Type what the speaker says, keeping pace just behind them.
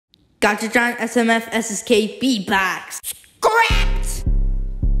Gotcha John SMF SSK beatbox. Scrapped!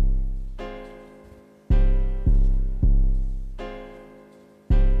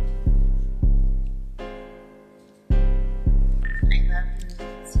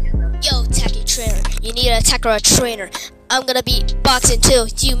 Yo, tacky trainer, you need an attacker or a trainer. I'm gonna be boxing till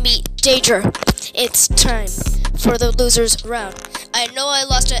you meet danger. It's time for the losers round. I know I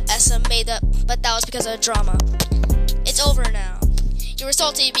lost an SMA, but that was because of drama. It's over now. You were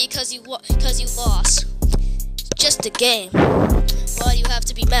salty because you lost. Just a game. Why do you have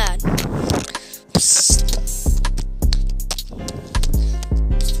to be mad? Psst.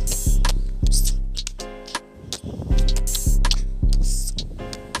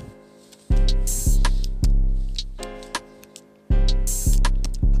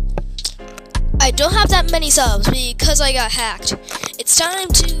 I don't have that many subs because I got hacked. It's time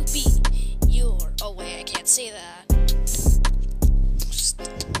to be your... Oh wait, I can't say that.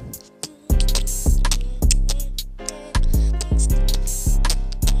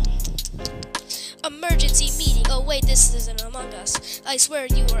 Emergency meeting. Oh wait, this isn't Among Us. I swear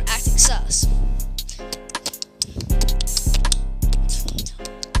you were acting sus.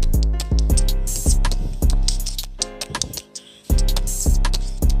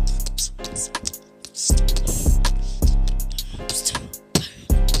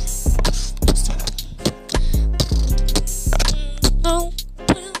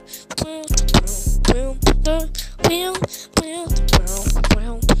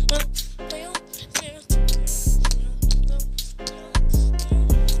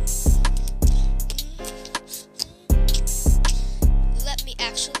 Let me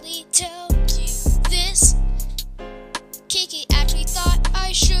actually tell